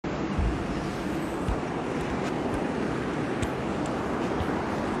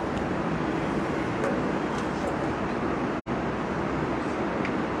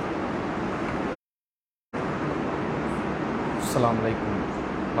السلام عليكم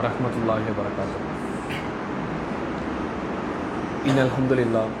ورحمة الله وبركاته. إن الحمد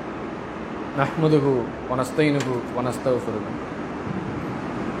لله نحمده ونستعينه ونستغفره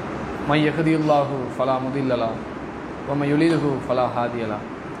من يهده الله فلا مضل له ومن يضلل فلا هادي له.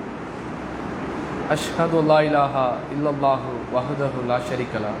 أشهد أن لا إله إلا الله وحده لا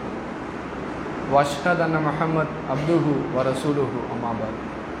شريك له وأشهد أن محمد عبده ورسوله أما بعد.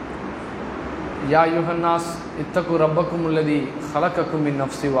 يا أيها الناس اتقوا ربكم الذي خلقكم من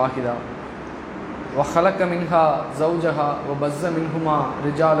نفس واحدة وخلق منها زوجها وبث منهما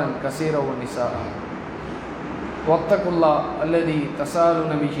رجالا كثيرا ونساء واتقوا الله الذي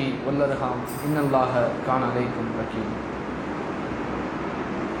تساءلون به والأرحام إن الله كان عليكم رقيبا.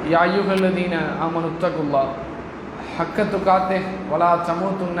 يا أيها الذين آمنوا اتقوا الله حق تقاته ولا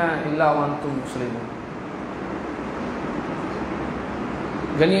تموتن إلا وأنتم مسلمون.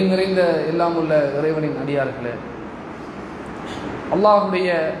 கண்ணியம் நிறைந்த எல்லாம் உள்ள இறைவனின் அடியார்களே, அல்லாஹுடைய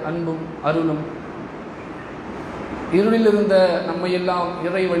அன்பும் அருளும் இருளில் இருந்த நம்மை எல்லாம்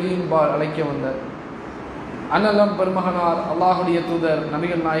இறை வழியின்பால் அழைக்க வந்த அன்னலம் பெருமகனார் அல்லாஹுடைய தூதர்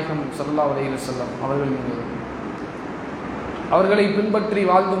நபிகள் நாயகம் ஸல்லல்லாஹு அலைஹி வஸல்லம் அவர்கள் மீது, அவர்களை பின்பற்றி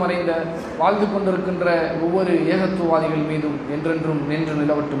வாழ்ந்து கொண்டிருக்கின்ற ஒவ்வொரு ஏகத்துவாதிகள் மீதும் என்றென்றும் நின்று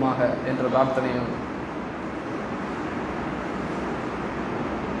நிலவட்டுமாக என்ற பிரார்த்தனையும்,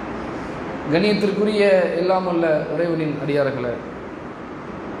 கண்ணியத்திற்குரிய எல்லாம் உள்ள இறைவனின் அடியார்களே,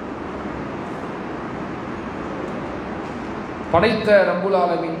 படைத்த ரப்புல்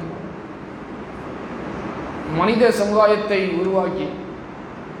ஆலமீன் மனித சமுதாயத்தை உருவாக்கி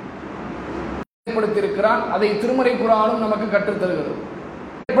ஏற்படுத்தியிருக்கிறான். அதை திருமறை குர்ஆனும் நமக்கு கற்றுத்தருகிறது.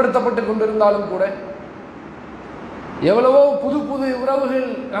 ஏற்படுத்தப்பட்டு கொண்டிருந்தாலும் கூட, எவ்வளவோ புது புது உறவுகள்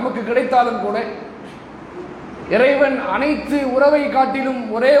நமக்கு கிடைத்தாலும் கூட, இறைவன் அனைத்து உறவை காட்டிலும்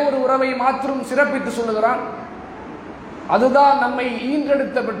ஒரே ஒரு உறவை மாத்திரம் சிறப்பித்து சொல்லுகிறான். அதுதான் நம்மை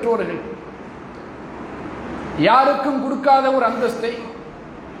ஈன்றெடுத்த பெற்றோர்கள். யாருக்கும் கொடுக்காத ஒரு அந்தஸ்தை,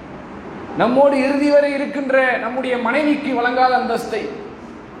 நம்மோடு இறுதி வரை இருக்கின்ற நம்முடைய மனைவிக்கு வழங்காத அந்தஸ்தை,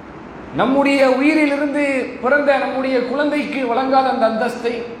 நம்முடைய உயிரிலிருந்து பிறந்த நம்முடைய குழந்தைக்கு வழங்காத அந்த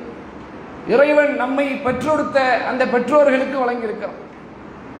அந்தஸ்தை இறைவன் நம்மை பெற்றெடுத்த அந்த பெற்றோர்களுக்கு வழங்கியிருக்கிறான்.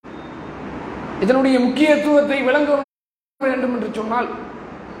 இதனுடைய முக்கியத்துவத்தை விளங்க வேண்டும் என்று சொன்னால்,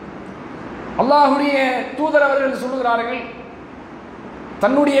 அல்லாஹுடைய தூதர் அவர்கள் சொல்லுகிறார்கள்,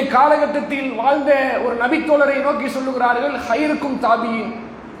 தன்னுடைய காலகட்டத்தில் வாழ்ந்த ஒரு நபித்தோழரை நோக்கி சொல்லுகிறார்கள், ஹைருக்கும் தாபியின்,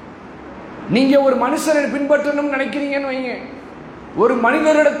 நீங்க ஒரு மனுஷரை பின்பற்றணும்னு நினைக்கிறீங்கன்னு வைங்க, ஒரு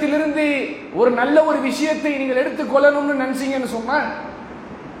மனிதரிடத்திலிருந்து ஒரு நல்ல ஒரு விஷயத்தை நீங்கள் எடுத்துக்கொள்ளணும்னு நினைச்சீங்கன்னு சொன்னா,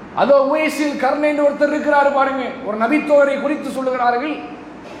 அதோ உவைஸில் கர்ணைன்னு ஒருத்தர் இருக்கிறாரு பாருங்க, ஒரு நபித்தோழரை குறித்து சொல்லுகிறார்கள்.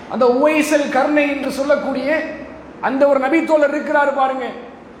 அந்த உவைஸல் கர்ணை என்று சொல்லக்கூடிய அந்த ஒரு நபித்தோழர் இருக்கிறாரு பாருங்க,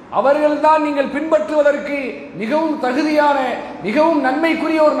 அவர்கள் தான் நீங்கள் பின்பற்றுவதற்கு மிகவும் தகுதியான மிகவும்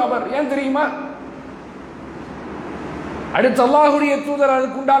நன்மைக்குரிய ஒரு நபர். ஏன் தெரியுமா? அடுத்து அல்லாஹுடைய தூதர்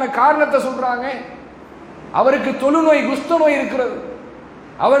அதுக்குண்டான காரணத்தை சொல்றாங்க. அவருக்கு தொழுநோய் குஷ்ட நோய் இருக்கிறது,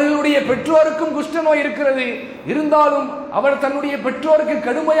 அவர்களுடைய பெற்றோருக்கும் குஷ்ட நோய் இருக்கிறது. இருந்தாலும் அவர் தன்னுடைய பெற்றோருக்கு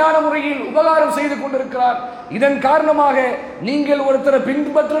கடுமையான முறையில் உபகாரம் செய்து கொண்டிருக்கிறார். இதன் காரணமாக நீங்கள் ஒருத்தரை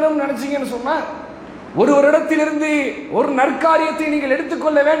பின்பற்றணும் நினைச்சீங்கன்னு சொன்னா, ஒருவரிடத்திலிருந்து ஒரு நற்காரியத்தை நீங்கள்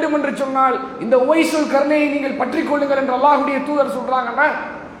எடுத்துக்கொள்ள வேண்டும் என்று சொன்னால் இந்த உவைஸுல் கர்ணையை நீங்கள் பற்றி கொள்ளுங்கள் என்று அல்லாஹுடைய தூதர் சொல்றாங்கன்னா,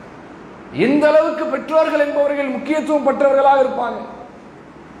 எந்த அளவுக்கு பெற்றோர்கள் என்பவர்கள் முக்கியத்துவம் பெற்றவர்களாக இருப்பாங்க.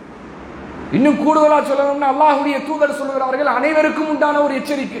 இன்னும் கூடுதலா சொல்லணும்னா, அல்லாஹுடைய தூதர் சொல்லுகிறார்கள், அனைவருக்கும் உண்டான ஒரு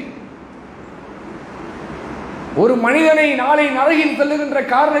எச்சரிக்கை. ஒரு மனிதனை நாளை நரகில் தள்ளுகின்ற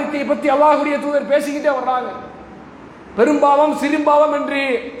காரணத்தை பற்றி அல்லாஹுடைய தூதர் பேசிக்கிட்டே வர்றாங்க. பெரும்பாவம் சிறுபாவம் என்று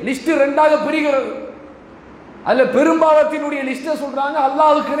லிஸ்ட் ரெண்டாக பிரிகிறது. அதுல பெரும்பாவத்தினுடைய லிஸ்ட சொல்றாங்க,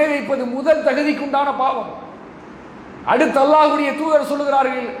 அல்லாஹ்வுக்கு இணை வைப்பது முதல் தகுதிக்கு உண்டான பாவம். அடுத்து அல்லாஹுடைய தூதர்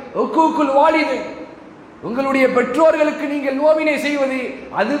சொல்லுகிறார்கள், உக்கூக்குல் வாலிது, உங்களுடைய பெற்றோர்களுக்கு நீங்கள் நோவினை செய்வது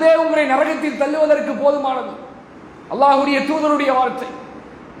அதுவே உங்களை நரகத்தில் தள்ளுவதற்கு போதுமானது. அல்லாஹுடைய தூதருடைய வார்த்தை.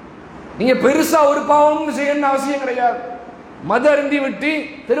 நீங்க பெருசா ஒரு பாவமும் செய்யணும்னு அவசியம் கிடையாது. மது அருந்தி விட்டு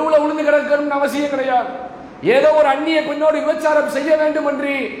தெருவில் உளுந்து கிடக்கணும்னு அவசியம் கிடையாது. ஏதோ ஒரு அந்நிய பெண்ணோடு விபச்சாரம் செய்ய வேண்டும்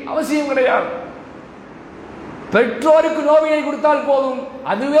என்று அவசியம் கிடையாது. பெற்றோருக்கு நோவினை கொடுத்தால் போதும்,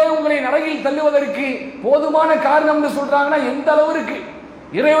 அதுவே உங்களை நரகில் தள்ளுவதற்கு போதுமான காரணம் சொல்றாங்கன்னா, எந்த அளவிற்கு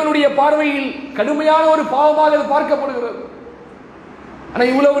இறைவனுடைய பார்வையில் கடுமையான ஒரு பாவமாக அது பார்க்கப்படுகிறது. ஆனா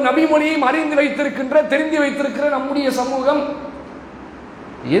இவ்வளவு நபிமொழியையும் அறிந்து வைத்திருக்கின்ற தெரிந்து வைத்திருக்கிற நம்முடைய சமூகம்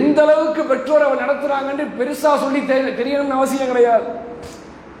எந்த அளவுக்கு பெற்றோர் அவர் நடத்துறாங்கன்னு பெருசா சொல்லி தெரியணும்னு அவசியம் கிடையாது.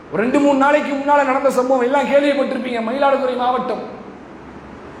 ஒரு 2-3 நாளைக்கு முன்னால நடந்த சம்பவம் எல்லாம் கேள்விப்பட்டிருப்பீங்க. மயிலாடுதுறை மாவட்டம்,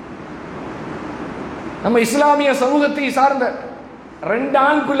 நம்ம இஸ்லாமிய சமூகத்தை சார்ந்த 2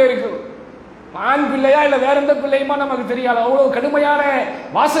 ஆண் பிள்ளைகள் ஆண் பிள்ளையா இல்ல வேற எந்த பிள்ளையுமா நமக்கு தெரியாது. அவ்வளவு கடுமையான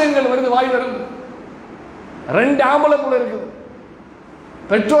வாசகங்கள் வருது, வாய் வருது. 2 ஆம்பளை புள்ள இருக்குது.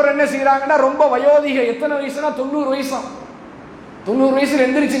 பெற்றோர் என்ன செய்யறாங்கன்னா, ரொம்ப வயோதிக, எத்தனை வயசுனா 90 வயசாம். 90 வயசுல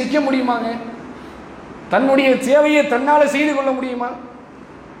எந்திரிச்சு நிக்க முடியுமாங்க? தன்னுடைய தேவையை தன்னால செய்து கொள்ள முடியுமா?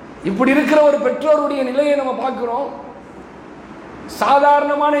 இப்படி இருக்கிற ஒரு பெற்றோருடைய நிலையை நம்ம பார்க்கிறோம்.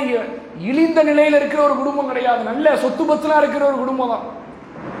 சாதாரணமான இழிந்த நிலையில் இருக்கிற ஒரு குடும்பம் கிடையாது, நல்ல சொத்து பத்துலாம் இருக்கிற ஒரு குடும்பம் தான்.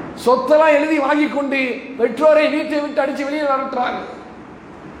 சொத்தெல்லாம் எழுதி வாங்கி கொண்டு பெற்றோரை வீட்டை விட்டு அடிச்சு வெளியே நடத்துறாங்க.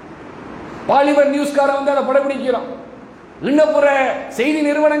 பாலிமர் நியூஸ்காரன் வந்து அதை படப்பிடிக்கிறான். இன்னப்புற செய்தி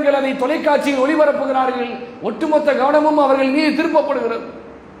நிறுவனங்கள் அதை தொலைக்காட்சியில் ஒளிபரப்புகிறார்கள். ஒட்டுமொத்த கவனமும் அவர்கள் மீது திருப்பப்படுகிறது.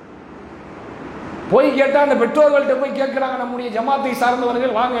 போய் கேட்டா அந்த பெற்றோர்கள்ட்ட போய் கேட்கிறாங்க, நம்முடைய ஜமாத்தை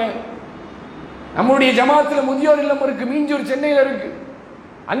சார்ந்தவர்கள், வாங்க, நம்முடைய ஜமாத்தில் முதியோர் இல்லம் இருக்கு, மீஞ்சூர் சென்னையில் இருக்கு,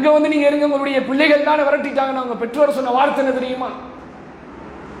 அங்க வந்து நீங்க இருங்க, உங்களுடைய பிள்ளைகள் தானே விரட்டிட்டாங்க. அவங்க பெற்றோர் சொன்ன வார்த்தை என்ன தெரியுமா?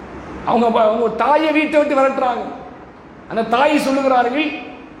 அவங்க தாயை வீட்டை விட்டு விரட்டுறாங்க. அந்த தாயை சொல்லுகிறார்கள்,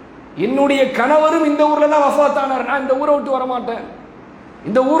 என்னுடைய கணவரும் இந்த ஊர்ல தான் வஃபாத்தானார், நான் இந்த ஊரை விட்டு வரமாட்டேன்,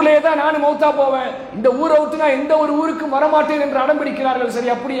 இந்த ஊர்லயே தான் நான் மௌத்தா போவேன், இந்த ஊரை விட்டு நான் எந்த ஒரு ஊருக்கும் வரமாட்டேன் என்று அடம்பிடிக்கிறார்கள்.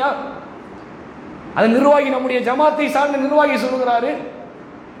 சரி, அப்படியா? அது நிர்வாகி, நம்முடைய ஜமாத்தை சார்ந்த நிர்வாகி சொல்லுகிறாரு,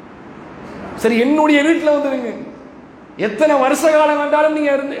 சரி என்னுடைய வீட்டில் வந்துருங்க, எத்தனை வருஷ காலம் வேண்டாலும்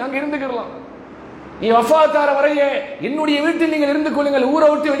நீங்க அங்க இருந்துக்கலாம், நீ வஃபாத்தார வரைய என்னுடைய வீட்டில் நீங்கள் இருந்து கொள்ளுங்கள், ஊரை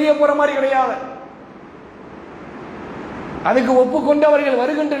விட்டு வெளியே போற மாதிரி கிடையாது. அதுக்கு ஒப்புக்கொண்டு அவர்கள்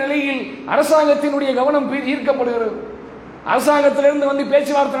வருகின்ற நிலையில் அரசாங்கத்தினுடைய கவனம் ஈர்க்கப்படுகிறது. அரசாங்கத்திலிருந்து வந்து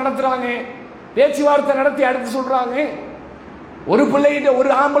பேச்சுவார்த்தை நடத்துறாங்க. பேச்சுவார்த்தை நடத்தி அடுத்து சொல்றாங்க, ஒரு பிள்ளைகிட்ட, ஒரு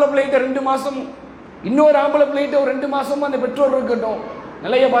ஆம்பளை பிள்ளைகிட்ட 2 மாசம், இன்னொரு ஆம்பளை பிள்ளைகிட்ட ஒரு 2 மாசம் அந்த பெற்றோர் இருக்கட்டும்.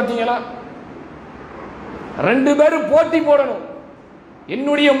 நிலைய பாத்தீங்களா? 2 பேரும் போட்டி போடணும்.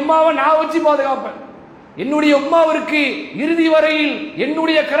 என்னுடைய உம்மாவை நான் வச்சு பாதுகாப்பேன், என்னுடைய உம்மாவிற்கு இறுதி வரையில்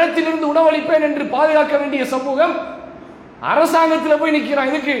என்னுடைய கரத்திலிருந்து உணவளிப்பேன் என்று பாதுகாக்க வேண்டிய சமூகம் அரசாங்கத்தில் போய்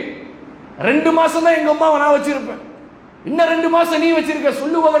நிற்கிறான். இதுக்கு 2 மாசம் தான் எங்க அம்மாவை நான் வச்சிருப்பேன், இன்னும் 2 மாசம் நீ வச்சிருக்க,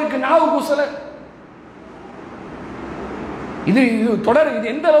 சொல்லுபவருக்கு நாவு கூசல. இது தொடர். இது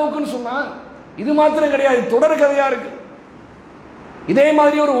எந்த அளவுக்குன்னு சொன்னா, இது மாத்திரம் கிடையாது, தொடர் கதையா இருக்கு. இதே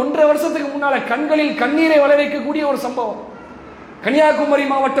மாதிரி ஒரு 1.5 வருஷத்துக்கு முன்னால கண்களில் கண்ணீரை வளர வைக்கக்கூடிய ஒரு சம்பவம் கன்னியாகுமரி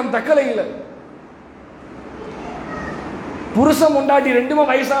மாவட்டம் தக்கலையில். புருஷம் கொண்டாட்டி 2மே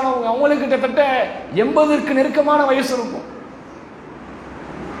வயசானவங்க, அவங்களுக்கு கிட்டத்தட்ட 80க்கு நெருக்கமான வயசு இருக்கும்.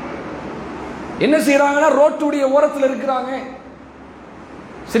 என்ன செய்யறாங்கன்னா, ரோட்டுடைய ஓரத்தில் இருக்கிறாங்க.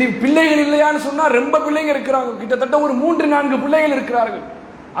 சரி, பிள்ளைகள் இல்லையான்னு சொன்னா ரொம்ப பிள்ளைங்க இருக்கிறாங்க, கிட்டத்தட்ட ஒரு 3-4 பிள்ளைகள் இருக்கிறார்கள்.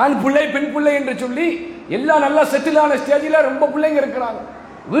 ஆண் பிள்ளை, பெண் பிள்ளை என்று சொல்லி எல்லாம் நல்லா செட்டில் ஆன ஸ்டேஜில் ரொம்ப பிள்ளைங்க இருக்கிறாங்க.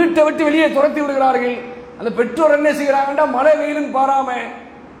 வீட்டை விட்டு வெளியே துரத்தி விடுகிறார்கள். அந்த பெற்றோர் என்ன செய்யறாங்கன்னா, மழை வெயிலும் பாராம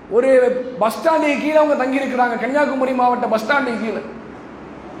ஒரு பஸ் ஸ்டாண்டுக்கு கீழே அவங்க தங்கி இருக்கிறாங்க, கன்னியாகுமரி மாவட்ட பஸ் ஸ்டாண்டுக்கு கீழே.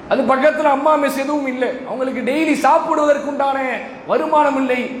 அது பக்கத்தில் அம்மா மெஸ் எதுவும் இல்லை, அவங்களுக்கு டெய்லி சாப்பிடுவதற்குண்டான வருமானம்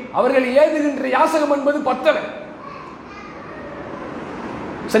இல்லை, அவர்கள் ஏதுகின்ற யாசகம் என்பது பத்தலை.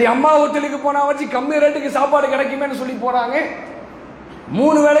 சரி, அம்மா ஹோட்டலுக்கு போனா வச்சு கம்மி ரேட்டுக்கு சாப்பாடு கிடைக்குமேன்னு சொல்லி போறாங்க.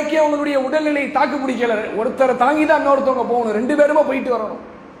 3 வேளைக்கு அவங்களுடைய உடல்நிலை தாக்கு பிடிக்கல, ஒருத்தரை தாங்கி தான் இன்னொருத்தவங்க போகணும், 2 பேருமே போயிட்டு வரணும்.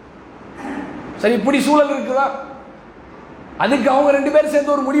 சரி, இப்படி சூழல் இருக்குதா? அதுக்கு அவங்க 2 பேரும்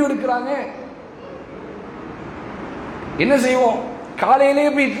சேர்ந்து ஒரு முடிவு எடுக்கிறாங்க, என்ன செய்வோம், காலையிலேயே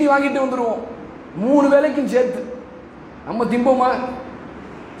போய் இட்லி வாங்கிட்டு வந்துடுவோம், 3 வேளைக்கும் சேர்த்து. நம்ம திம்போமா?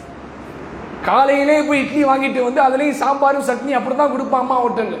 காலையிலே போய் இட்லி வாங்கிட்டு வந்து அதுலேயும் சாம்பாரும் சட்னி அப்படிதான் கொடுப்பான் அம்மா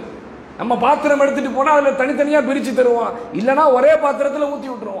ஹோட்டல். நம்ம பாத்திரம் எடுத்துட்டு போனா அதில் தனித்தனியாக பிரித்து தருவான், இல்லைன்னா ஒரே பாத்திரத்தில் ஊற்றி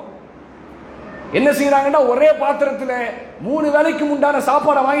விட்டுருவான். என்ன செய்யறாங்கன்னா, ஒரே பாத்திரத்தில் 3 வேளைக்கு உண்டான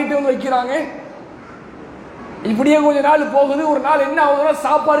சாப்பாடை வாங்கிட்டு வந்து வைக்கிறாங்க. இப்படியே கொஞ்ச நாள் போகுது. ஒரு நாள் என்ன ஆகுதுன்னா,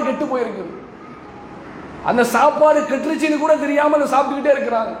 சாப்பாடு கெட்டு போயிருக்குது. அந்த சாப்பாடு கெட்டுருச்சுன்னு கூட தெரியாம அதை சாப்பிட்டுக்கிட்டே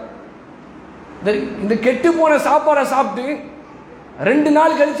இருக்கிறாங்க. இந்த கெட்டு போன சாப்பாடை சாப்பிட்டு 2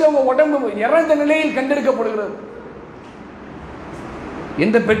 நாள் கழிச்சு அவங்க உடம்பு இறந்த நிலையில் கண்டெடுக்கப்படுகிறது.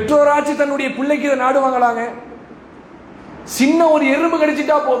 எந்த பெற்றோராட்சி தன்னுடைய பிள்ளைக்கு இதை நாடுவாங்களாங்க? சின்ன ஒரு எறும்பு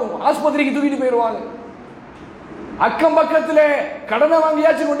கடிச்சிட்டா போதும், ஆஸ்பத்திரிக்கு தூக்கிட்டு போயிடுவாங்க. அக்கம் பக்கத்தில் கடனை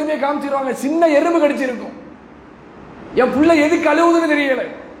வாங்கியாச்சும் கொண்டு போய் காமிச்சிருவாங்க, சின்ன எறும்பு கடிச்சிருக்கும். என் பிள்ளை எதுக்கு அழுவுதுன்னு தெரியல,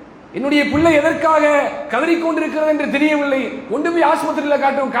 என்னுடைய பிள்ளை எதற்காக கதறிக்கொண்டிருக்கிறது என்று தெரியவில்லை, கொண்டு போய் ஆஸ்பத்திரியில்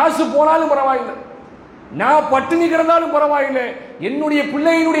காட்டும், காசு போனாலும் பரவாயில்லை, நான் பட்டினி கிடந்தாலும் பரவாயில்லை, என்னுடைய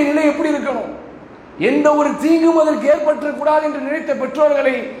பிள்ளையினுடைய நிலை எப்படி இருக்கணும், எந்த ஒரு தீங்கும் அதற்கு ஏற்பட்டக்கூடாது என்று நினைத்த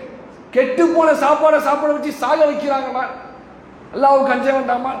பெற்றோர்களை கெட்டு போன சாப்பாடை சாப்பிட வச்சு சாக வைக்கிறாங்களா? அல்லாஹ்வுக்கு அஞ்ச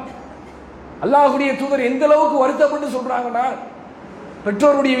வேண்டாமா? அல்லாஹ்வுடைய தூதர் எந்த அளவுக்கு வருத்தப்பட்டு சொல்றாங்கன்னா,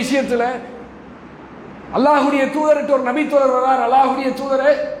 பெற்றோருடைய விஷயத்துல அல்லாஹ்வுடைய தூதர்கிட்ட ஒரு நபி தோழர் வரார். அல்லாஹ்வுடைய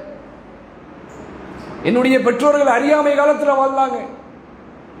தூதரே, என்னுடைய பெற்றோர்கள் அறியாமை காலத்தில் வாழ்ந்தாங்க,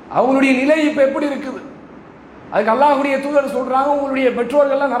 அவங்களுடைய நிலை இப்ப எப்படி இருக்குது? அதுக்கு அல்லாஹ்வுடைய தூதர் சொல்றாங்க, உங்களுடைய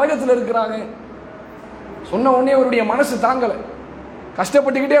பெற்றோர்கள்லாம் நரகத்தில் இருக்கிறாங்க. சொன்ன உடனே அவருடைய மனசு தாங்கலை,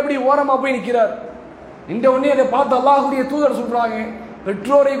 கஷ்டப்பட்டுக்கிட்டே அப்படி ஓரமா போய் நிற்கிறார். இந்த உடனே அதை பார்த்து அல்லாஹ்வுடைய தூதர் சொல்றாங்க,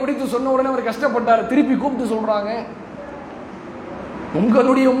 பெற்றோரை குறித்து சொன்ன உடனே அவர் கஷ்டப்பட்டார். திருப்பி கூப்பிட்டு சொல்றாங்க,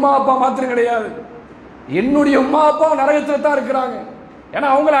 உங்களுடைய உம்மா அப்பா மாத்திரம் கிடையாது, என்னுடைய உம்மா அப்பா நரகத்தில் தான் இருக்கிறாங்க. ஏன்னா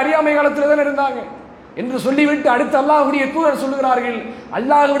அவங்கள அறியாமை காலத்தில் தான் இருந்தாங்க என்று சொல்லிவிட்டு அடுத்து அல்லாஹ்வுடைய தூதர் சொல்லுகிறார்கள்,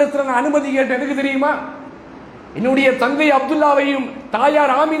 அல்லாஹ்விடத்தில் நான் அனுமதி கேட்டேன். எனக்கு தெரியுமா, என்னுடைய தந்தை அப்துல்லாவையும்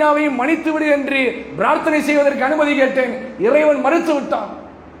தாயார் ஆமினாவையும் மன்னித்து விடு என்று பிரார்த்தனை செய்வதற்கு அனுமதி கேட்டேன். இறைவன் மறுத்து விட்டான்.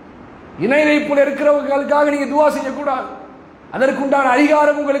 இணை வைப்புல இருக்கிறவர்களுக்காக நீங்க துவா செய்யக்கூடாது, அதற்குண்டான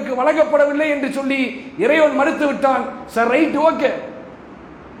அதிகாரம் உங்களுக்கு வழங்கப்படவில்லை என்று சொல்லி இறைவன் மறுத்து விட்டான். Sir right, okay.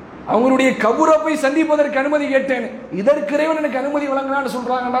 அவங்களுடைய கபரை போய் சந்திப்பதற்கு அனுமதி கேட்டேன், இதற்கு இறைவன் எனக்கு அனுமதி வழங்கினான்னு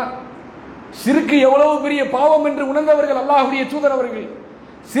சொல்றாங்கடா. சிறுக்கு எவ்வளவு பெரிய பாவம் என்று உணர்ந்தவர்கள் அல்லாஹ்வுடைய தூதர் அவர்கள்.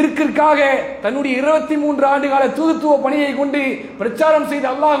 சிறுக்கிற்காக தன்னுடைய 23 ஆண்டு கால தூதுத்துவ பணியை கொண்டு பிரச்சாரம் செய்த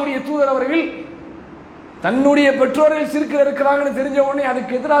அல்லாஹ்வுடைய தூதர் அவர்கள் தன்னுடைய பெற்றோர்கள் சிறுக்கில் இருக்கிறாங்கன்னு தெரிஞ்ச உடனே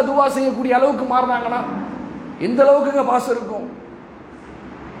அதுக்கு எதிராக துவா செய்யக்கூடிய அளவுக்கு மாறினாங்கன்னா எந்த அளவுக்குங்க பாசம் இருக்கும்?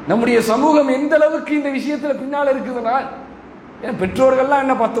 நம்முடைய சமூகம் எந்த அளவுக்கு இந்த விஷயத்துல பின்னால் இருக்குதுன்னா, பெற்றோர்கள்லாம்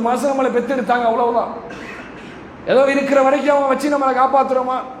என்ன 10 மாசம் நம்மளை பெற்றெடுத்தாங்க, அவ்வளவுதான். ஏதோ இருக்கிற வரைக்கும் அவங்க வச்சு நம்மளை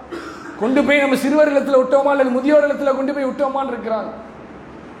காப்பாற்றுறோமா, கொண்டு போய் நம்ம சிறுவர் இல்லத்தில் விட்டோமா அல்லது முதியோர் இல்லத்தில் கொண்டு போய் விட்டோமான்னு இருக்கிறாங்க.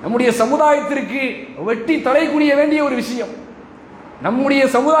 நம்முடைய சமுதாயத்திற்கு வெட்டி தலை குனிய வேண்டிய ஒரு விஷயம். நம்முடைய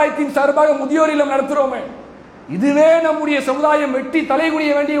சமுதாயத்தின் சார்பாக முதியோர் இல்லம் நடத்துறோமே, இதுவே நம்முடைய சமுதாயம் வெட்டி தலை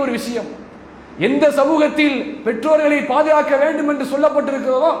குனிய வேண்டிய ஒரு விஷயம். எந்த சமூகத்தில் பெற்றோர்களை பாதுகாக்க வேண்டும் என்று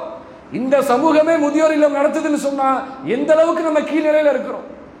சொல்லப்பட்டிருக்கிறதோ இந்த சமூகமே முதியோர் இல்லம் நடத்துதுன்னு சொன்னா எந்த அளவுக்கு நம்ம கீழ்நிலையில இருக்கிறோம்?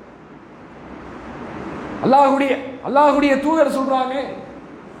 அல்லாஹ்வுடைய தூதர் சொல்றாங்க,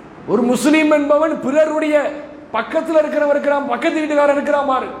 ஒரு முஸ்லீம் என்பவன் பிறருடைய பக்கத்தில் இருக்கிறான், பக்கத்து வீட்டுக்காரன் இருக்கிறான்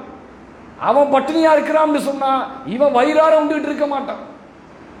பாரு, அவன் பட்டினியா இருக்கிறான்னு சொன்னா இவன் வயிறார உண்டுகிட்டு இருக்க மாட்டான்.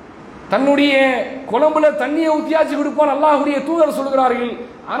 தன்னுடைய குழம்புல தண்ணியை ஊத்தியாச்சு கொடுப்பான் அல்லாஹ்வுடைய தூதர் சொல்கிறார்கள்.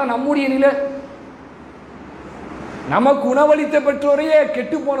 ஆனா நம்முடைய நிலை, நமக்கு உணவளித்த பெற்றோரையே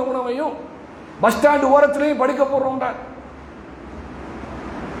கெட்டு போன உணவையும் பஸ் ஸ்டாண்ட் ஓரத்திலையும் படுக்க போடுறோம்.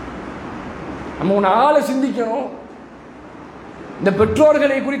 நம்ம ஒன்று ஆளை சிந்திக்கணும். இந்த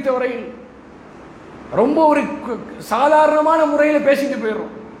பெற்றோர்களை குறித்தவரையில் ரொம்ப ஒரு சாதாரணமான முறையில் பேசிட்டு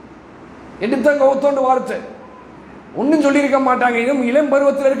போயிடுறோம். எடுத்தங்க ஒத்தோண்டு வார்த்தை ஒன்றும் சொல்லியிருக்க மாட்டாங்க. இளம்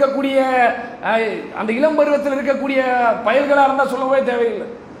பருவத்தில் இருக்கக்கூடிய அந்த இளம் பருவத்தில் இருக்கக்கூடிய பயல்களாக இருந்தால் சொல்லவே தேவையில்லை.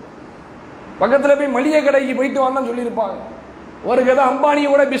 பக்கத்தில் போய் மளிகை கடைக்கு போயிட்டு வந்தான்னு சொல்லியிருப்பாங்க. ஒரு கதை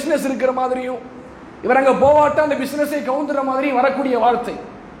அம்பானியோட பிஸ்னஸ் இருக்கிற மாதிரியும் இவர் அங்கே போவாட்டா அந்த பிஸ்னஸை கவுந்துற மாதிரியும் வரக்கூடிய வார்த்தை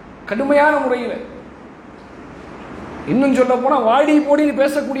கடுமையான முறையில், இன்னும் சொல்ல போனால் வாடி போடின்னு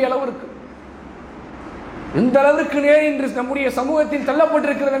பேசக்கூடிய அளவு இருக்கு. எந்த அளவிற்கு நேர் இன்று நம்முடைய சமூகத்தில்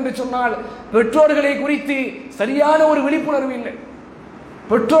தள்ளப்பட்டிருக்கிறது என்று சொன்னால் பெற்றோர்களை குறித்து சரியான ஒரு விழிப்புணர்வு இல்லை.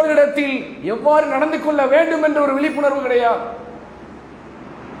 பெற்றோர்களிடத்தில் எவ்வாறு நடந்து கொள்ள வேண்டும் என்ற ஒரு விழிப்புணர்வு கிடையாது.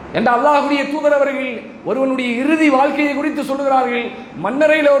 என்ற அல்லாஹ்வுடைய தூதர் அவர்கள் ஒருவனுடைய இறுதி வாழ்க்கையை குறித்து சொல்லுகிறார்கள்.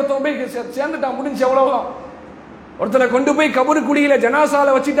 மன்னரையில் ஒருத்தன் போய் சேர்ந்துட்டான், முடிஞ்சு எவ்வளவுதான். ஒருத்தனை கொண்டு போய் கபரு குழியில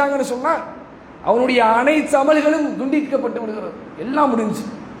ஜனாசால வச்சுட்டாங்கன்னு சொன்னா அவனுடைய அனைத்து அமல்களும் துண்டிக்கப்பட்டு விடுகிறது, எல்லாம் முடிஞ்சு.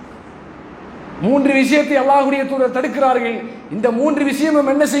 3 விஷயத்தை அல்லாஹ்வுடைய தூதர் தடுக்கிறார்கள். இந்த 3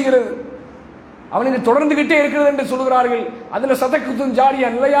 விஷயமும் என்ன செய்கிறது? அவனுக்கு தொடர்ந்துகிட்டே இருக்கிறது என்று சொல்கிறார்கள். அதுல சதக்குத்தும் ஜாரியா,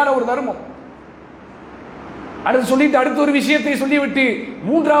 நிலையான ஒரு தர்மம். அடுத்து சொல்லிட்டு அடுத்த ஒரு விஷயத்தை சொல்லிவிட்டு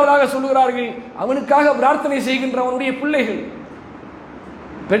 3ஆவதாக சொல்லுகிறார்கள், அவனுக்காக பிரார்த்தனை செய்கின்றவனுடைய பிள்ளைகள்.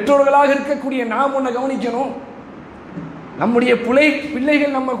 பெற்றோர்களாக இருக்கக்கூடிய நாம் ஒன்றை கவனிக்கணும். நம்முடைய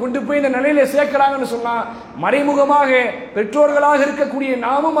பிள்ளைகள் நம்ம கொண்டு போய் இந்த நிலையில சேர்க்கிறாங்கன்னு சொன்னா மறைமுகமாக பெற்றோர்களாக இருக்கக்கூடிய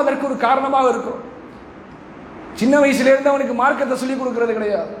நாமும் அதற்கு ஒரு காரணமாக இருக்கிறோம். சின்ன வயசுல இருந்து அவனுக்கு மார்க்கத்தை சொல்லிக் கொடுக்கிறது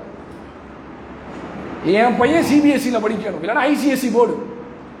கிடையாது. என் பையன் சிபிஎஸ்சியில படிக்கணும், இல்லைன்னா ஐசிஎஸ்சி போர்டு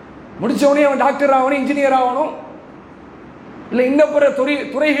முடிச்சவனே அவன் டாக்டர் ஆகணும், இன்ஜினியர் ஆகணும், இல்லை இன்னும் பிற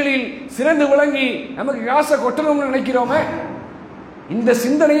துறைகளில் சிறந்து விளங்கி நமக்கு காசை கொட்டணும்னு நினைக்கிறோமே. இந்த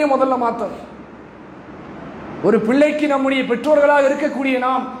சிந்தனையை முதல்ல மாற்றணும். ஒரு பிள்ளைக்கு நம்முடைய பெற்றோர்களாக இருக்கக்கூடிய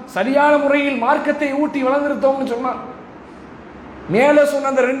நாம் சரியான முறையில் மார்க்கத்தை ஊட்டி வளர்ந்திருத்தோம்னு சொன்னா மேல சொன்ன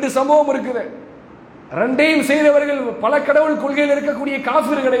அந்த 2 சம்பவம் இருக்குது. 2ஐயும் செய்தவர்கள் பல கடவுள் கொள்கையில் இருக்கக்கூடிய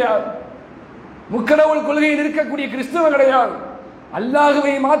காஃபிர் கிடையாது, முக்கடவுள் கொள்கையில் இருக்கக்கூடிய கிறிஸ்தவ கிடையாது.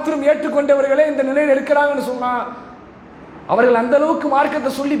 அல்லாஹ்வை மாத்திரம் ஏற்றுக்கொண்டவர்களே இந்த நிலையில் இருக்கிறாங்கன்னு சொன்னா அவர்கள் அந்த அளவுக்கு மார்க்கத்தை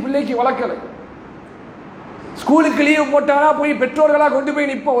சொல்லி பிள்ளைக்கு வளர்க்கலை. ஸ்கூலுக்கு லீவு போட்டானா போய் பெற்றோர்களா கொண்டு போய்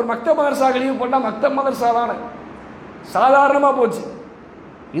நிற்போம். ஒரு மக்தப் மதரசாக லீவு போட்டா மக்தப் மதரசா தானே சாதாரணமா போச்சு.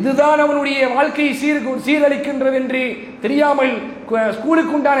 இதுதான் அவனுடைய வாழ்க்கையை சீரழிக்கின்றது என்று தெரியாமல்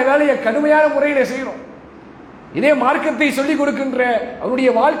ஸ்கூலுக்கு உண்டான வேலையை கடுமையான முறையில் செய்யணும். இதே மார்க்கத்தை சொல்லிக் கொடுக்கின்ற, அவருடைய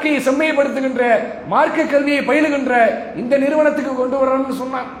வாழ்க்கையை செம்மைப்படுத்துகின்ற, மார்க்க கல்வியை பயிலுகின்ற இந்த நிறுவனத்துக்கு கொண்டு வரணும்னு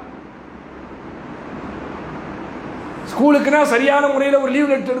சொன்னான். ஸ்கூலுக்குன்னா சரியான முறையில் ஒரு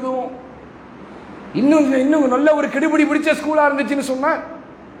லீவ் லெட்டர் எழுதுவோம். இன்னும் நல்ல ஒரு கெடுபிடி பிடிச்ச ஸ்கூலாக இருந்துச்சுன்னு சொன்னா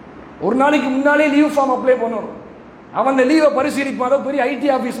ஒரு நாளைக்கு முன்னாலே லீவ் ஃபார்ம் அப்ளை பண்ணணும். அவன் அந்த லீவை பரிசீலிப்பான். பெரிய ஐடி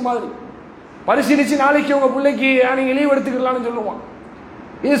ஆஃபீஸ் மாதிரி பரிசீலித்து நாளைக்கு உங்கள் பிள்ளைக்கு நீங்கள் லீவ் எடுத்துக்கலாம்னு சொல்லுவான்.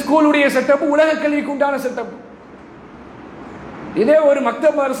 இது ஸ்கூலுடைய செட்டப், உலக கல்விக்கு உண்டான செட்டப். இதே ஒரு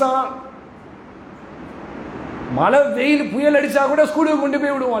மக்தப் மதரசா மழை வெயில் புயல் அடிச்சா கூட ஸ்கூலுக்கு கொண்டு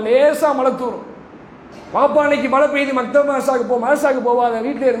போய் விடுவான். லேசா மழை தூரும். பாப்பா அன்னைக்கு மழை பெய்யுது, மக்தப் மதரசாக்கு போவாத,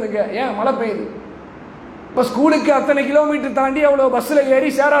 வீட்டில் இருந்துக்க. ஏன் மழை பெய்யுது? இப்போ ஸ்கூலுக்கு அத்தனை கிலோமீட்டர் தாண்டி அவ்வளோ பஸ்ஸில் ஏறி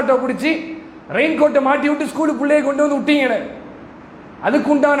ஷேர் ஆட்டோ பிடிச்சி ரெயின் கோட்டை மாட்டி விட்டு ஸ்கூலுக்கு பிள்ளையை கொண்டு வந்து விட்டீங்க.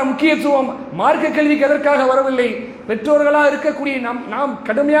 அதுக்குண்டான முக்கியத்துவம் மார்க்க கல்விக்கு எதற்காக வரவில்லை? பெற்றோர்களாக இருக்கக்கூடிய நாம்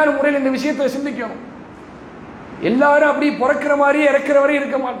கடுமையான முறையில் இந்த விஷயத்தை சிந்திக்கணும். எல்லாரும் அப்படி பிறக்கிற மாதிரி இறக்கிற வரை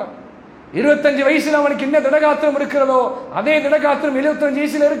இருக்க மாட்டான். 25 வயசுல அவனுக்கு என்ன திடகாத்திரம் இருக்கிறதோ அதே திடகாத்திரம் 75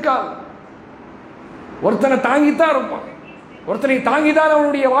 வயசுல இருக்காது. ஒருத்தனை தாங்கித்தான் இருப்பான். ஒருத்தனை தாங்கிதான்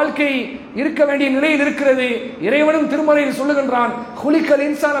அவனுடைய வாழ்க்கை இருக்க வேண்டிய நிலையில் இருக்கிறது. இறைவனும் திருமறையில் சொல்லுகின்றான், குலிக்கல்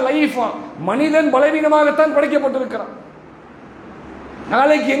இன்சான லைஃபா, மனிதன் பலவீனமாகத்தான் படைக்கப்பட்டிருக்கிறான்.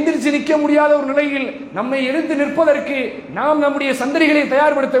 நாளைக்கு எந்திரிச்சு நிற்க முடியாத ஒரு நிலையில் நம்மை எழுந்து நிற்பதற்கு நாம் நம்முடைய சந்ததிகளை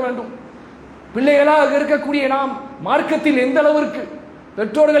தயார்படுத்த வேண்டும். பிள்ளைகளாக இருக்கக்கூடிய நாம் மார்க்கத்தில் எந்த அளவிற்கு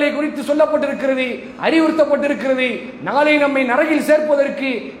பெற்றோர்களை குறித்து சொல்லப்பட்டிருக்கிறது, அறிவுறுத்தப்பட்டிருக்கிறது. நாளை நம்மை நரகில் சேர்ப்பதற்கு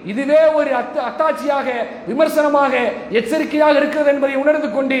இதுவே ஒரு அத்தாட்சியாக, விமர்சனமாக, எச்சரிக்கையாக இருக்கிறது என்பதை உணர்ந்து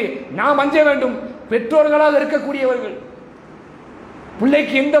கொண்டு நாம் அஞ்ச வேண்டும். பெற்றோர்களாக இருக்கக்கூடியவர்கள்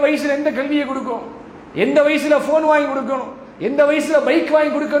பிள்ளைக்கு எந்த வயசுல எந்த கல்வியை கொடுக்கணும், எந்த வயசுல போன் வாங்கி கொடுக்கணும், எந்த வயசுல பைக்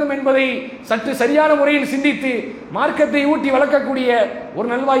வாங்கி கொடுக்கணும் என்பதை சற்று சரியான முறையில் சிந்தித்து மார்க்கத்தை ஊட்டி வளர்க்கக்கூடிய ஒரு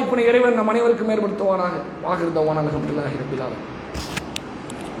நல்வாய்ப்பினை இறைவன் நம் அனைவருக்கும் ஏற்படுத்துவானாக. வாகிருந்தவானாக அல்ஹம்துலில்லாஹி ரப்பில் ஆலமீன்.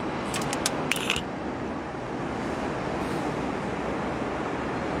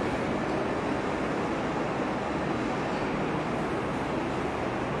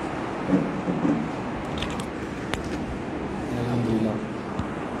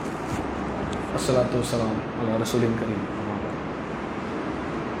 அஸ்ஸலாத்து வஸ்ஸலாம் அலா ரசூலின் கரீம்.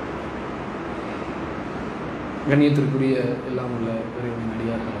 கண்ணியத்திற்குரிய எல்லாம் உள்ள இறைவனின்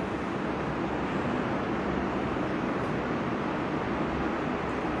அடியார்கள்,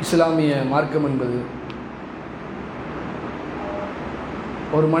 இஸ்லாமிய மார்க்கம் என்பது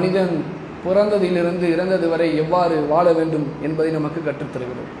ஒரு மனிதன் பிறந்ததிலிருந்து இறந்தது வரை எவ்வாறு வாழ வேண்டும் என்பதை நமக்கு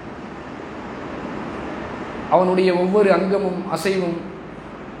கற்றுத்தருகிறது. அவனுடைய ஒவ்வொரு அங்கமும் அசைவும்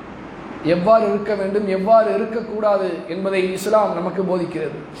எவ்வாறு இருக்க வேண்டும், எவ்வாறு இருக்கக்கூடாது என்பதை இஸ்லாம் நமக்கு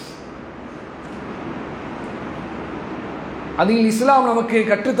போதிக்கிறது. அதில் இஸ்லாம் நமக்கு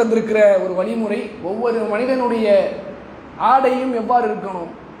கற்றுத்தந்திருக்கிற ஒரு வழிமுறை, ஒவ்வொரு மனிதனுடைய ஆடையும் எவ்வாறு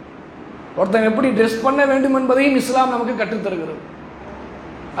இருக்கணும், ஒருத்தன் எப்படி ட்ரெஸ் பண்ண வேண்டும் என்பதையும் இஸ்லாம் நமக்கு கற்றுத்தருகிறது.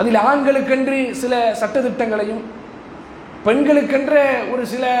 அதில் ஆண்களுக்கென்று சில சட்டத்திட்டங்களையும் பெண்களுக்கென்ற ஒரு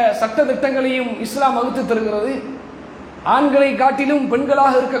சில சட்டத்திட்டங்களையும் இஸ்லாம் வகுத்து தருகிறது. ஆண்களை காட்டிலும்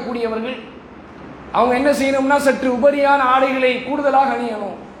பெண்களாக இருக்கக்கூடியவர்கள் அவங்க என்ன செய்யணும்னா சற்று உபரியான ஆடைகளை கூடுதலாக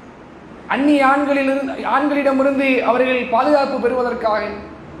அணியணும். அந்நிய ஆண்களிடமிருந்து அவர்கள் பாதுகாப்பு பெறுவதற்காக,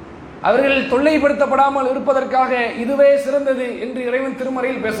 அவர்கள் தொல்லைப்படுத்தப்படாமல் இருப்பதற்காக இதுவே சிறந்தது என்று இறைவன்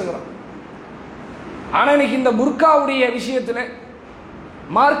திருமறையில் பேசுகிறான். ஆனால் இன்னைக்கு இந்த புர்காவுடைய விஷயத்தில்,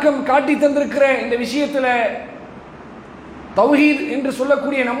 மார்க்கம் காட்டி தந்திருக்கிற இந்த விஷயத்தில் தௌஹீத் என்று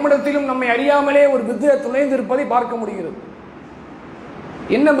சொல்லக்கூடிய நம்மிடத்திலும் நம்மை அறியாமலே ஒரு பித்அத் துளைந்து இருப்பதை பார்க்க முடிகிறது.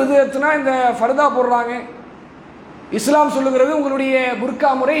 என்ன பித்அத்னா, இந்த ஃபர்தா போடுறாங்க. இஸ்லாம் சொல்லுகிறது, உங்களுடைய புர்கா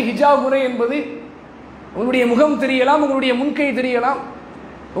முறை, ஹிஜாப் முறை என்பது உங்களுடைய முகம் தெரியலாம், உங்களுடைய முன்கை தெரியலாம்,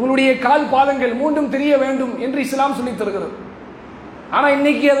 உங்களுடைய கால் பாதங்கள் மூன்றும் தெரிய வேண்டும் என்று இஸ்லாம் சொல்லி தருகிறது. ஆனால்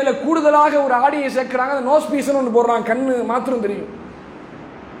இன்னைக்கு அதில் கூடுதலாக ஒரு ஆடையை சேர்க்கிறாங்க. அந்த நோஸ் பீஸ்னு ஒன்று போடுறாங்க. கண்ணு மாத்திரம் தெரியும்,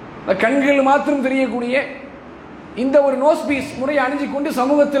 கண்கள் மாத்திரம் தெரியக்கூடிய இந்த ஒரு நோஸ் பீஸ் முறையை அணிஞ்சு கொண்டு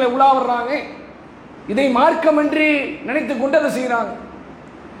சமூகத்தில் உலா வர்றாங்க. இதை மார்க்கம் என்று நினைத்து கொண்டு அதை செய்கிறாங்க.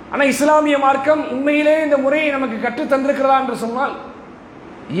 ஆனால் இஸ்லாமிய மார்க்கம் உண்மையிலே இந்த முறையை நமக்கு கற்றுத் தந்திருக்கிறதா என்று சொன்னால்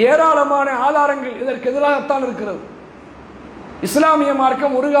ஏராளமான ஆதாரங்கள் இதற்கு எதிராகத்தான் இருக்கிறது. இஸ்லாமிய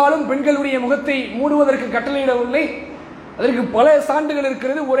மார்க்கம் ஒரு காலம் பெண்களுடைய முகத்தை மூடுவதற்கு கட்டளையிடவில்லை. அதற்கு பல சான்றுகள்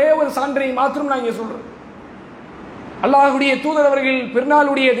இருக்கிறது. ஒரே ஒரு சான்றை மாத்திரம் நான் இங்கே சொல்றேன். அல்லாஹ்வுடைய தூதர் அவர்கள்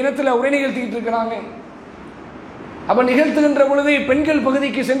பெருநாளுடைய தினத்தில் உரை நிகழ்த்திக்கிட்டு இருக்கிறாங்க. அப்போ நிகழ்த்துகின்ற பொழுது பெண்கள்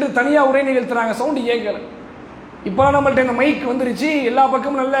பகுதிக்கு சென்று தனியாக உரை நிகழ்த்துறாங்க. சவுண்டு கேட்கல. இப்போ நம்மள்ட்ட இந்த மைக் வந்துருச்சு, எல்லா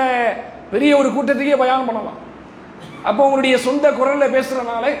பக்கமும் நல்ல பெரிய ஒரு கூட்டத்துக்கே பயான் பண்ணலாம். அப்போ அவங்களுடைய சொந்த குரலில்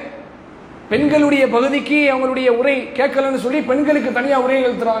பேசுகிறனால பெண்களுடைய பகுதிக்கு அவங்களுடைய உரை கேட்கலன்னு சொல்லி பெண்களுக்கு தனியாக உரை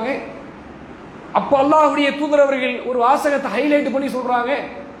நிகழ்த்துறாங்க. அப்போ அல்லாஹ்வுடைய தூதர் அவர்கள் ஒரு வாசகத்தை ஹைலைட் பண்ணி சொல்றாங்க,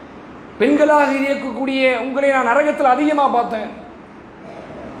 பெண்களாக இருக்கக்கூடிய உங்களை நான் நரகத்தில் அதிகமாக பார்த்தேன்,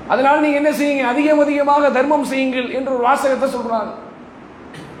 அதனால நீங்க என்ன செய்யுங்க, அதிகமாக தர்மம் செய்யுங்கள் என்ற ஒரு வாசகத்தை சொல்றாங்க.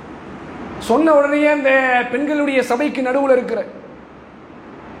 சொன்ன உடனே அந்த பெண்களுடைய சபைக்கு நடுவில் இருக்கிற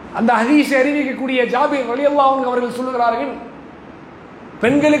அந்த ஹதீஸை அறிவிக்கக்கூடிய ஜாபீர் ரலியல்லாஹு அன்ஹு அவர்கள் சொல்லுகிறார்கள்,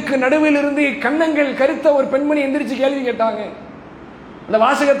 பெண்களுக்கு நடுவில் இருந்து கன்னங்கள் கருத்த ஒரு பெண்மணி எந்திரிச்சு கேள்வி கேட்டாங்க. அந்த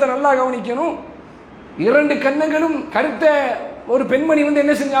வாசகத்தை நல்லா கவனிக்கணும். 2 கன்னங்களும் கருத்த ஒரு பெண்மணி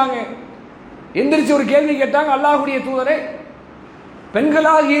என்ன செஞ்சாங்க, எந்திரிச்சு ஒரு கேள்வி கேட்டாங்க. அல்லாஹ்வுடைய தூதரே,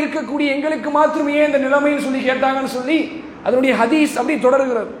 பெண்களாக இருக்கக்கூடிய எங்களுக்கு மாத்திரம் ஏன் இந்த நிலைமைன்னு சொல்லி கேட்டாங்கன்னு சொல்லி அதனுடைய ஹதீஸ் அப்படி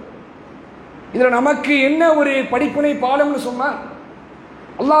தொடர்கிறது. இதில் நமக்கு என்ன ஒரு படிப்பினை பாடம்னு சொன்னா,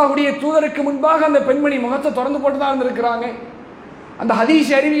 அல்லாஹ்வுடைய தூதருக்கு முன்பாக அந்த பெண்மணி முகத்தை திறந்து போட்டு தான் இருந்திருக்கிறாங்க. அந்த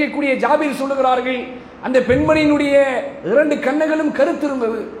ஹதீஸை அறிவிக்கக்கூடிய ஜாபீர் சொல்லுகிறார்கள், அந்த பெண்மணியினுடைய 2 கன்னங்களும் கருத்து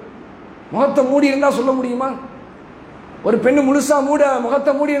இருந்தது. முகத்தை மூடி இருந்தா சொல்ல முடியுமா? ஒரு பெண்ணு முழுசா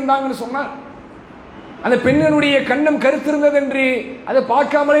முகத்தை மூடி இருந்தாங்கன்னு சொன்னா அந்த பெண்ணினுடைய கண்ணம் கருத்து இருந்தது என்று அதை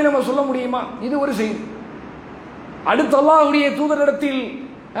பார்க்காமலே நம்ம சொல்ல முடியுமா? இது ஒரு செய்தி. அடுத்து அல்லாஹ்வுடைய தூதரிடத்தில்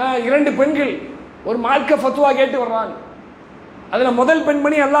 2 பெண்கள் ஒரு மார்க்க ஃபத்வா கேட்டு வர்றாங்க. அதுல முதல்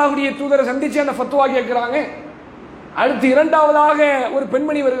பெண்மணி அல்லாஹ்வுடைய தூதரை சந்திச்சு அந்த ஃபத்வா கேட்கிறாங்க. அடுத்து 2வதாக ஒரு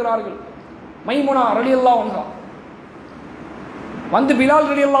பெண்மணி வருகிறார்கள், மைமுனா ரலியல்லாஹு அன்ஹா. வந்து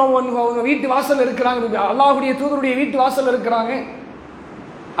பிலால் ரலியல்லாஹு அன்ஹு அவங்க வீட்டு வாசல் இருக்கிறாங்க, அல்லாஹ்வுடைய தூதருடைய வீட்டு வாசல் இருக்கிறாங்க.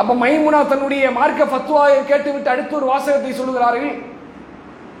 அப்ப மைமுனா தன்னுடைய மார்க்க ஃபத்வாவை கேட்டுவிட்டு அடுத்து ஒரு வாசகத்தை சொல்லுகிறார்கள்,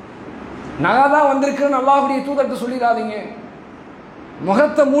 நான் தான் வந்திருக்கிறேன்னு அல்லாஹ்வுடைய தூதர்கிட்ட சொல்லிடாதீங்க.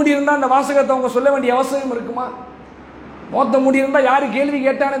 முகத்தை மூடி இருந்தா அந்த வாசகத்தை அவங்க சொல்ல வேண்டிய அவசியம் இருக்குமா? முகத்தை மூடி இருந்தா யாரு கேள்வி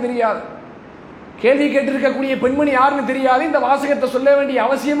கேட்டானே தெரியாது, கேள்வி கேட்டிருக்கக்கூடிய பெண்மணி யாருன்னு தெரியாது, இந்த வாசகத்தை சொல்ல வேண்டிய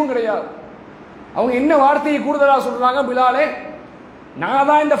அவசியமும் கிடையாது. அவங்க என்ன வார்த்தையை கூடுதலாக சொல்றாங்க, பிலாலே நான்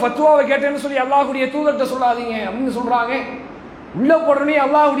தான் இந்த ஃபத்வாவை கேட்டேன்னு சொல்லி அல்லாஹ்வுடைய தூதர்கிட்ட சொல்லாதீங்க அப்படின்னு சொல்றாங்க. உள்ள போடனே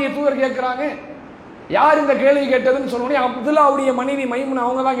அல்லாஹ்வுடைய தூதர் கேட்கிறாங்க, யார் இந்த கேள்வி கேட்டதுன்னு சொன்னோடனே அப்துல்லாவுடைய மனைவி மைமுனா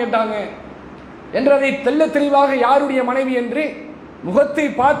அவங்க தான் கேட்டாங்க என்றதை தெல்ல தெளிவாக யாருடைய மனைவி என்று முகத்தை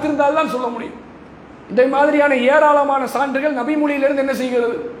பார்த்திருந்தால்தான் சொல்ல முடியும். இந்த மாதிரியான ஏராளமான சான்றுகள் நபிமொழியிலிருந்து என்ன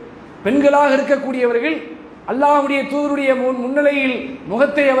செய்கிறது, பெண்களாக இருக்கக்கூடியவர்கள் அல்லாஹ்வுடைய தூதருடைய முன்னிலையில்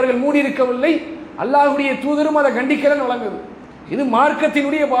முகத்தை அவர்கள் மூடியிருக்கவில்லை, அல்லாஹ்வுடைய தூதரும் அதை கண்டிக்கிறன்னு வழங்குது. இது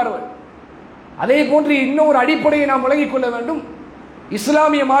மார்க்கத்தினுடைய பார்வை. அதே போன்று இன்னும் ஒரு அடிப்படையை நாம் விளங்கிக் கொள்ள வேண்டும்.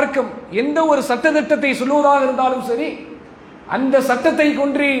 இஸ்லாமிய மார்க்கம் எந்த ஒரு சட்டத்திட்டத்தை சொல்லுவதாக இருந்தாலும் சரி, அந்த சட்டத்தை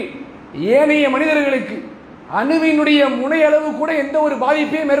கொண்டு ஏனைய மனிதர்களுக்கு அணுவினுடைய முனையளவு கூட எந்த ஒரு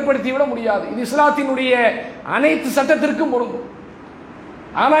பாதிப்பையும் ஏற்படுத்திவிட முடியாது. இது இஸ்லாத்தினுடைய அனைத்து சட்டத்திற்கும் பொருந்தும்.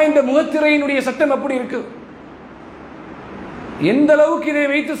 ஆனா இந்த முகத்திரையினுடைய சட்டம் எப்படி இருக்கு, எந்த அளவுக்கு இதை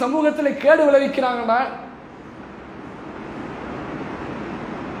வைத்து சமூகத்தில் கேடு விளைவிக்கிறாங்கன்னா,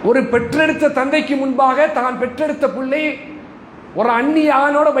 ஒரு பெற்றெடுத்த தந்தைக்கு முன்பாக தான் பெற்றெடுத்த பிள்ளை ஒரு அந்நிய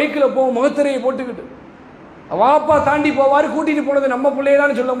ஆணோட பைக்கில் போவோம் முகத்திரையை போட்டுக்கிட்டு, வாப்பா தாண்டி போவாரு, கூட்டிட்டு போனது நம்ம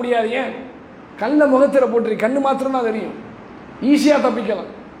பிள்ளையதான்னு சொல்ல முடியாது. ஏன் கண்ண முகத்திரை போட்டு கண்ணு மாத்திரம் தான் தெரியும், ஈஸியா தப்பிக்கலாம்.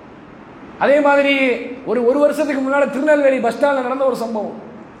 அதே மாதிரி ஒரு வருஷத்துக்கு முன்னாடி திருநெல்வேலி பஸ் ஸ்டாண்ட்ல நடந்த ஒரு சம்பவம்.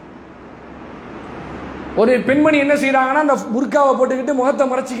 ஒரு பெண்மணி என்ன செய்யறாங்கன்னா, அந்த புர்காவை போட்டுக்கிட்டு முகத்தை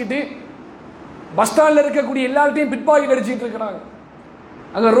மறைச்சிக்கிட்டு பஸ் ஸ்டாண்ட்ல இருக்கக்கூடிய எல்லார்ட்டையும் பிட்பாக்கெட் அடிச்சுட்டு இருக்கிறாங்க.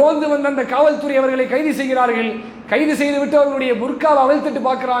 அங்க ரோந்து வந்த அந்த காவல்துறை அவர்களை கைது செய்கிறார்கள். கைது செய்து விட்டு அவர்களுடைய புர்காவை அவிழ்த்துட்டு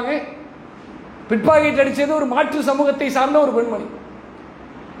பார்க்கிறாங்க. பிட்பாக்கெட் அடிச்சது ஒரு மாற்று சமூகத்தை சார்ந்த ஒரு பெண்மணி.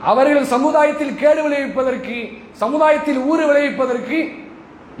 அவர்கள் சமுதாயத்தில் கேடு விளைவிப்பதற்கு, சமுதாயத்தில் ஊறு விளைவிப்பதற்கு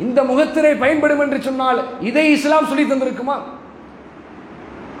இந்த முகத்திரை பயன்படும் என்று சொன்னால் இதை இஸ்லாம் சொல்லி தந்திருக்குமா?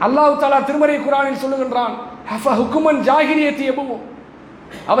 அல்லாஹ் தஆலா திருமறை குர்ஆனில் சொல்லுகின்றான்,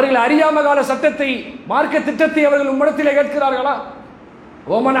 அவர்கள் அறியாம கால சட்டத்தை, மார்க்க திட்டத்தை அவர்கள் உம்மிடத்தில் கேட்கிறார்களா?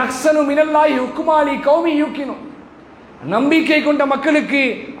 ஓமன் அக்ஸனு மினல்லாஹி ஹுக்மா லிகௌமி யூகினூன். நம்பிக்கை கொண்ட மக்களுக்கு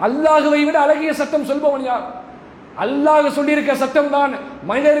அல்லாஹ்வை விட அழகிய சட்டம் சொல்பவன் யார்? அல்லாஹ் சொல்லியிருக்க சட்டம் தான்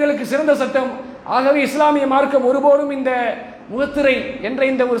மனிதர்களுக்கு சிறந்த சட்டம். ஆகவே இஸ்லாமிய மார்க்கம் ஒருபோதும் இந்த முகத்திரை என்ற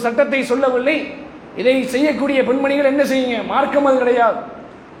இந்த ஒரு சட்டத்தை சொல்லவில்லை. இதை செய்யக்கூடிய பெண்மணிகள் என்ன செய்யுங்க, மார்க்கம் அது கிடையாது,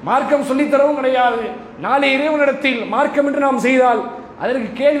 மார்க்கம் சொல்லித்தரவும் கிடையாது. நாளை இறைவனிடத்தில் மார்க்கம் என்று நாம் செய்தால் அதற்கு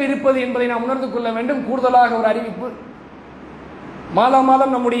கேள்வி இருப்பது என்பதை நாம் உணர்ந்து கொள்ள வேண்டும். கூடுதலாக ஒரு அறிவிப்பு,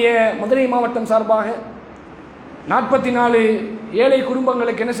 மாதம் நம்முடைய மதுரை மாவட்டம் சார்பாக 44 ஏழை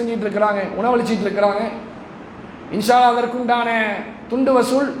குடும்பங்களுக்கு என்ன செஞ்சிட்டு இருக்கிறாங்க, உணவளிச்சிட்டு இருக்கிறாங்க. இன்ஷா அல்லாஹ் அதற்குண்டான துண்டு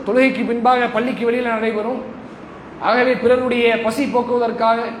வசூல் தொழுகைக்கு பின்பாக பள்ளிக்கு வெளியில் நடைபெறும். ஆகவே பிறருடைய பசி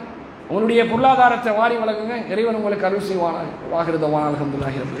போக்குவதற்காக உங்களுடைய பொருளாதாரத்தை வாரி வழங்குங்க. இறைவன் உங்களுக்கு அருள் செய்வானாக. வாஹிரு தவானா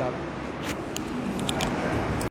அல்ஹம்துலில்லாஹி ரப்பில் ஆலமீன்.